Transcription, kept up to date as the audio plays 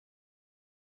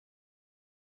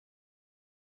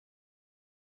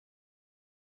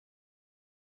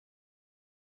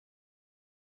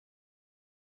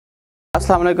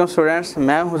अस्सलाम वालेकुम स्टूडेंट्स,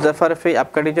 मैं हूं ज़फ़र रफ़ी,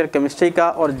 आपका टीचर केमिस्ट्री का।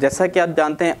 और जैसा कि आप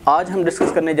जानते हैं आज हम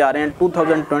डिस्कस करने जा रहे हैं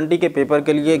 2020 के पेपर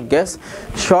के लिए गेस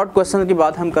शॉर्ट क्वेश्चन की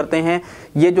बात हम करते हैं।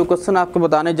 ये जो क्वेश्चन आपको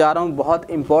बताने जा रहा हूं बहुत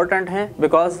इंपॉर्टेंट हैं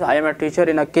because I am a teacher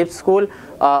in a kids school.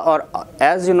 और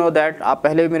एज़ यू नो दैट आप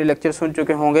पहले भी मेरे लेक्चर सुन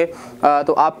चुके होंगे,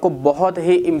 तो आपको बहुत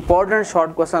ही इंपॉर्टेंट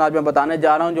शॉर्ट क्वेश्चन आज मैं बताने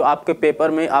जा रहा हूँ जो आपके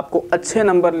पेपर में आपको अच्छे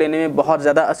नंबर लेने में बहुत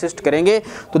ज़्यादा असिस्ट करेंगे।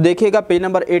 तो देखिएगा पेज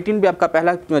नंबर 18 पे आपका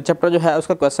पहला चैप्टर जो है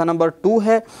उसका क्वेश्चन नंबर 2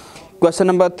 है, क्वेश्चन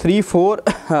नंबर 3,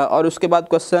 4 और उसके बाद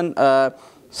क्वेश्चन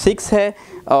 6 है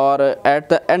और एट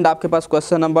द एंड आपके पास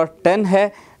क्वेश्चन नंबर 10 है।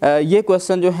 ये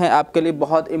क्वेश्चन जो है आपके लिए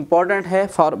बहुत इंपॉर्टेंट है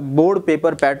फॉर बोर्ड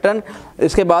पेपर पैटर्न।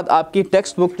 इसके बाद आपकी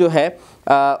टेक्स्ट बुक जो है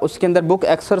उसके अंदर बुक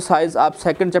एक्सरसाइज आप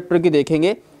सेकंड चैप्टर की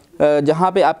देखेंगे,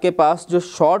 जहाँ पे आपके पास जो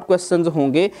शॉर्ट क्वेश्चंस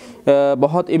होंगे,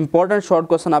 बहुत इंपॉर्टेंट शॉर्ट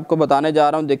क्वेश्चन आपको बताने जा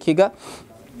रहा हूँ। देखिएगा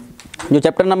जो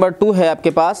चैप्टर नंबर 2 है आपके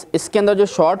पास, इसके अंदर जो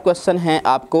शॉर्ट क्वेश्चन हैं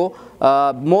आपको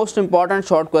मोस्ट इम्पॉर्टेंट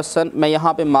शॉर्ट क्वेश्चन मैं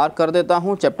यहाँ पे मार्क कर देता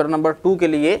हूँ चैप्टर नंबर 2 के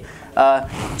लिए।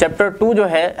 चैप्टर 2 जो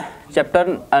है चैप्टर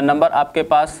नंबर आपके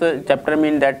पास चैप्टर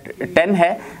मीन दैट 10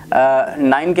 है,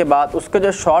 9 के बाद उसके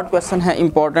जो शॉर्ट क्वेश्चन है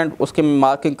इंपॉर्टेंट उसके मैं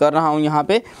मार्किंग कर रहा हूँ यहाँ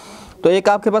पे। तो एक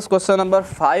आपके पास क्वेश्चन नंबर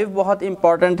 5 बहुत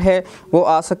इंपॉर्टेंट है, वो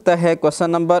आ सकता है। क्वेश्चन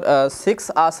नंबर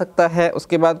 6 आ सकता है।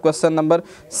 उसके बाद क्वेश्चन नंबर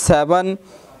 7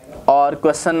 और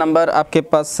क्वेश्चन नंबर आपके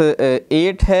पास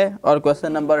 8 है और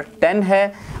क्वेश्चन नंबर 10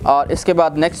 है। और इसके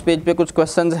बाद नेक्स्ट पेज पे कुछ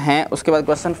क्वेश्चंस हैं। उसके बाद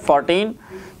क्वेश्चन 14,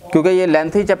 क्योंकि ये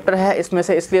लेंथी चैप्टर है इसमें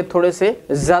से, इसलिए थोड़े से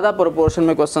ज़्यादा प्रोपोर्शन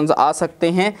में क्वेश्चंस आ सकते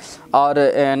हैं। और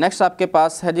नेक्स्ट आपके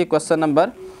पास है जी क्वेश्चन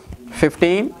नंबर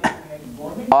 15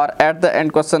 और at the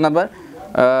end question number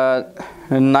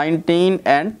 19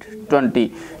 and 20।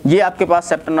 ये आपके पास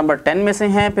चैप्टर नंबर 10 में से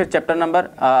हैं। फिर चैप्टर नंबर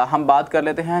हम बात कर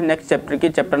लेते हैं नेक्स्ट चैप्टर की,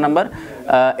 चैप्टर नंबर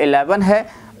 11 है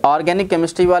ऑर्गेनिक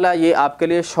केमिस्ट्री वाला। ये आपके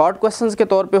लिए शॉर्ट क्वेश्चंस के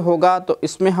तौर पे होगा। तो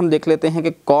इसमें हम देख लेते हैं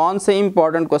कि कौन से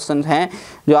इंपॉर्टेंट क्वेश्चंस हैं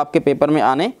जो आपके पेपर में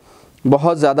आने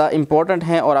बहुत ज़्यादा इंपॉर्टेंट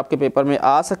हैं और आपके पेपर में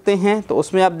आ सकते हैं। तो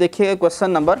उसमें आप देखिए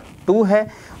क्वेश्चन नंबर 2 है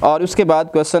और उसके बाद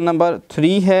क्वेश्चन नंबर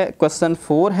 3 है, क्वेश्चन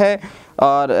 4 है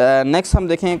और नेक्स्ट हम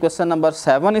देखेंगे क्वेश्चन नंबर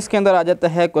 7 इसके अंदर आ जाता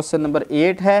है, क्वेश्चन नंबर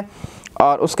 8 है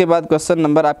और उसके बाद क्वेश्चन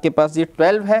नंबर आपके पास ये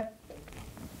 12 है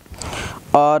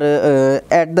और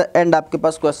एट द एंड आपके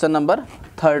पास क्वेश्चन नंबर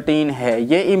 13 है।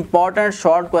 ये इंपॉर्टेंट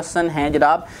शॉर्ट क्वेश्चन हैं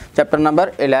जनाब चैप्टर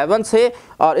नंबर 11 से।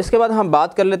 और इसके बाद हम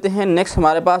बात कर लेते हैं नेक्स्ट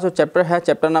हमारे पास जो चैप्टर है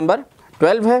चैप्टर नंबर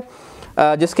 12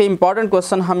 है, जिसके इंपॉर्टेंट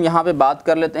क्वेश्चन हम यहाँ पे बात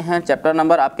कर लेते हैं। चैप्टर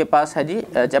नंबर आपके पास है जी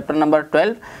chapter number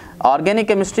 12 organic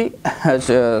chemistry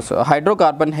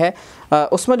hydrocarbon है।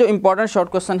 उसमें जो इंपॉर्टेंट शॉर्ट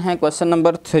क्वेश्चन हैं क्वेश्चन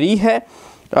नंबर 3 है,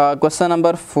 क्वेश्चन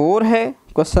नंबर 4 है,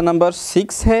 क्वेश्चन नंबर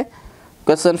 6 है,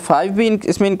 क्वेश्चन 5 भी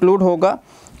इसमें इंक्लूड होगा,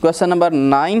 क्वेश्चन नंबर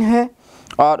 9 है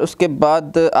और उसके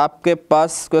बाद आपके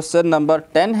पास क्वेश्चन नंबर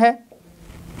 10 है,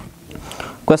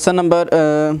 क्वेश्चन नंबर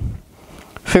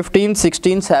 15,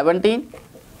 16,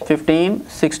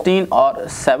 16 और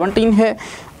 17 है।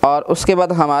 और उसके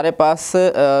बाद हमारे पास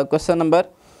क्वेश्चन नंबर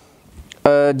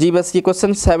जी बस ये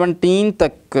क्वेश्चन 17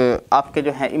 तक आपके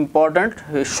जो है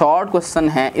इम्पॉर्टेंट शॉर्ट क्वेश्चन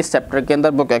हैं इस चैप्टर के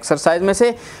अंदर बुक एक्सरसाइज में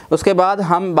से। उसके बाद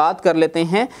हम बात कर लेते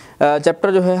हैं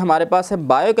चैप्टर जो है हमारे पास है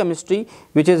biochemistry,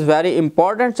 which is very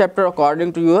important chapter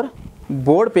according to your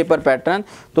board paper pattern.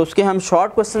 तो उसके हम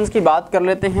शॉर्ट क्वेश्चंस की बात कर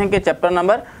लेते हैं कि चैप्टर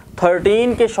नंबर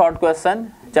 13 के शॉर्ट क्वेश्चन,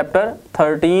 चैप्टर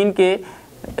 13 के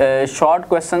शॉर्ट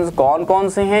क्वेश्चंस कौन कौन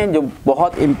से हैं जो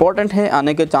बहुत इंपॉर्टेंट हैं,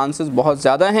 आने के चांसेस बहुत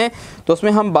ज़्यादा हैं। तो उसमें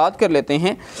हम बात कर लेते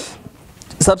हैं।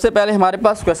 सबसे पहले हमारे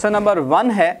पास क्वेश्चन नंबर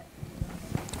 1 है,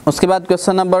 उसके बाद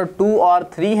क्वेश्चन नंबर 2 और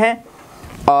 3 है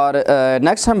और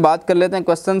नेक्स्ट हम बात कर लेते हैं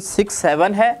क्वेश्चन 6,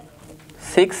 7 है,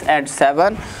 6 एंड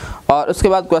 7 और उसके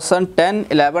बाद क्वेश्चन 10,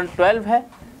 11, 12 है,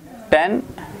 10,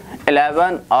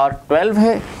 11 और 12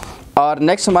 है और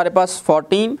नेक्स्ट हमारे पास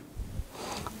 14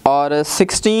 और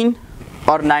 16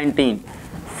 और 19,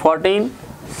 14,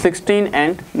 16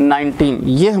 एंड 19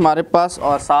 ये हमारे पास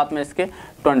और साथ में इसके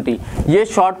 20। ये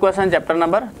शॉर्ट क्वेश्चन चैप्टर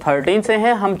नंबर 13 से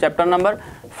हैं। हम चैप्टर नंबर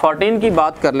 14 की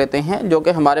बात कर लेते हैं जो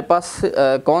कि हमारे पास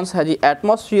कौन सा है जी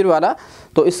एटमॉस्फेयर वाला।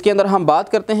 तो इसके अंदर हम बात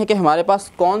करते हैं कि हमारे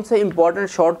पास कौन से इंपॉर्टेंट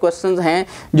शॉर्ट क्वेश्चंस हैं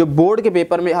जो बोर्ड के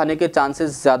पेपर में आने के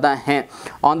चांसेस ज़्यादा हैं।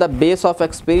 On the base of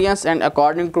experience and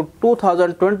according to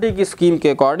 2020 की स्कीम के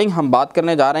अकॉर्डिंग हम बात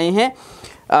करने जा रहे हैं।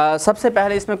 सबसे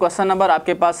पहले इसमें क्वेश्चन नंबर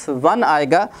आपके पास 1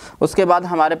 आएगा। उसके बाद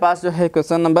हमारे पास जो है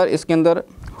क्वेश्चन नंबर इसके अंदर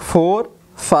 4,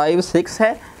 5, 6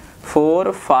 है,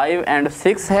 4, 5 एंड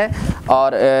 6 है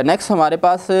और नेक्स्ट हमारे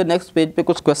पास नेक्स्ट पेज पे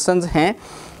कुछ क्वेश्चंस हैं।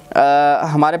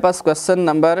 हमारे पास क्वेश्चन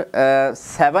नंबर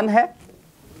 7 है,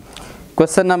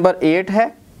 क्वेश्चन नंबर 8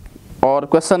 है और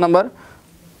क्वेश्चन नंबर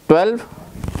 12,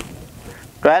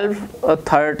 12,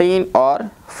 13 और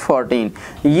 14।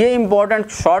 ये इंपॉर्टेंट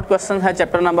शॉर्ट क्वेश्चन है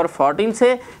चैप्टर नंबर 14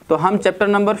 से। तो हम चैप्टर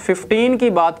नंबर 15 की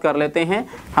बात कर लेते हैं।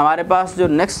 हमारे पास जो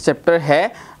नेक्स्ट चैप्टर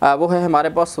है वो है हमारे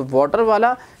पास वाटर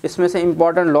वाला। इसमें से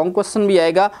इंपॉर्टेंट लॉन्ग क्वेश्चन भी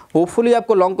आएगा, होपफुली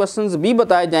आपको लॉन्ग क्वेश्चंस भी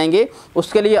बताए जाएंगे।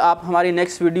 उसके लिए आप हमारी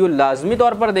नेक्स्ट वीडियो लाजमी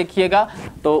तौर पर देखिएगा,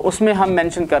 तो उसमें हम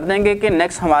मेंशन कर देंगे कि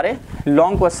नेक्स्ट हमारे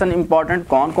लॉन्ग क्वेश्चन इंपॉर्टेंट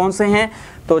कौन कौन से हैं।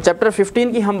 तो चैप्टर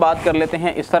 15 की हम बात कर लेते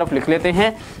हैं, इस तरफ लिख लेते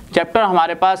हैं। चैप्टर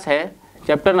हमारे पास है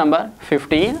चैप्टर नंबर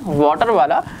 15 वाटर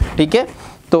वाला, ठीक है।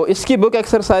 तो इसकी बुक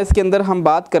एक्सरसाइज के अंदर हम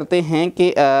बात करते हैं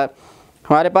कि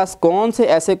हमारे पास कौन से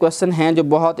ऐसे क्वेश्चन हैं जो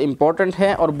बहुत इंपॉर्टेंट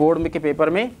हैं और बोर्ड में के पेपर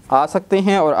में आ सकते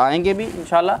हैं और आएंगे भी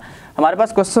इंशाल्लाह। हमारे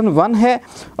पास क्वेश्चन 1 है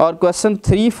और क्वेश्चन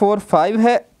 3, 4, 5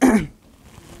 है।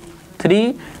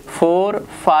 3, 4,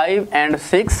 5 एंड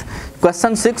 6।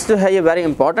 क्वेश्चन 6 जो है ये वेरी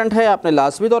इंपॉर्टेंट है, आपने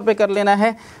लाजमी तौर पे कर लेना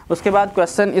है। उसके बाद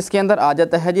क्वेश्चन इसके अंदर आ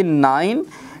जाता है जी 9,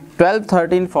 12,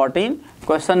 13, 14।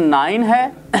 क्वेश्चन 9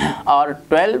 है और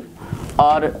 12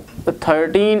 और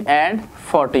 13 एंड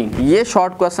 14। ये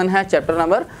शॉर्ट क्वेश्चन है चैप्टर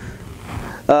नंबर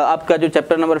आपका जो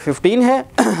चैप्टर नंबर 15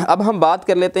 है। अब हम बात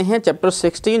कर लेते हैं चैप्टर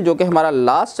 16 जो कि हमारा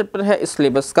लास्ट चैप्टर है इस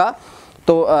सिलेबस का।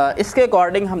 तो इसके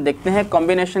अकॉर्डिंग हम देखते हैं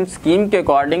कॉम्बिनेशन स्कीम के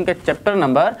अकॉर्डिंग के चैप्टर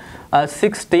नंबर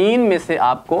 16 में से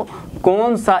आपको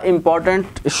कौन सा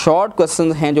इम्पॉर्टेंट शॉर्ट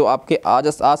क्वेश्चन हैं जो आपके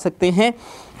आ सकते हैं।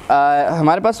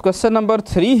 हमारे पास क्वेश्चन नंबर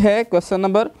 3 है, क्वेश्चन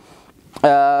नंबर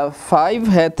 5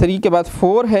 है, 3 के बाद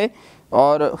 4 है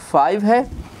और 5 है।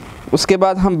 उसके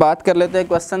बाद हम बात कर लेते हैं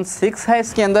क्वेश्चन 6 है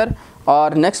इसके अंदर,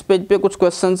 और नेक्स्ट पेज पे कुछ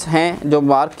क्वेश्चंस हैं जो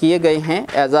मार्क किए गए हैं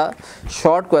as a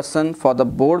short question for the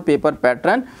board paper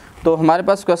pattern. तो हमारे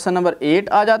पास क्वेश्चन नंबर 8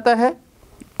 आ जाता है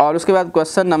और उसके बाद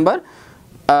क्वेश्चन नंबर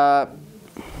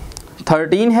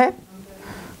 13 है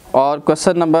और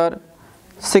क्वेश्चन नंबर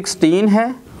 16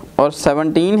 है और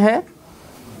 17 है।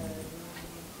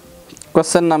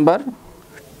 क्वेश्चन नंबर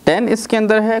 10 इसके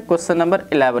अंदर है, क्वेश्चन नंबर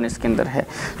 11 इसके अंदर है।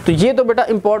 तो ये तो बेटा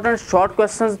इंपॉर्टेंट शॉर्ट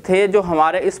क्वेश्चंस थे जो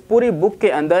हमारे इस पूरी बुक के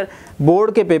अंदर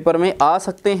बोर्ड के पेपर में आ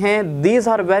सकते हैं। These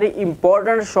are very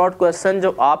important short question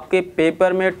जो आपके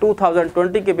पेपर में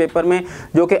 2020 के पेपर में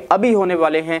जो कि अभी होने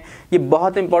वाले हैं, ये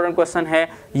बहुत इंपॉर्टेंट क्वेश्चन है।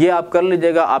 ये आप कर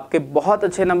लीजिएगा, आपके बहुत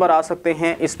अच्छे नंबर आ सकते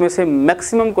हैं। इसमें से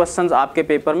मैक्सिमम क्वेश्चन आपके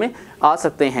पेपर में आ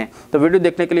सकते हैं। तो वीडियो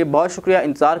देखने के लिए बहुत शुक्रिया,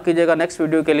 इंतजार कीजिएगा नेक्स्ट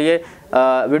वीडियो के लिए।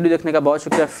 वीडियो देखने का बहुत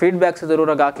शुक्रिया, फीडबैक से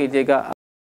ज़रूर आगाह कीजिएगा।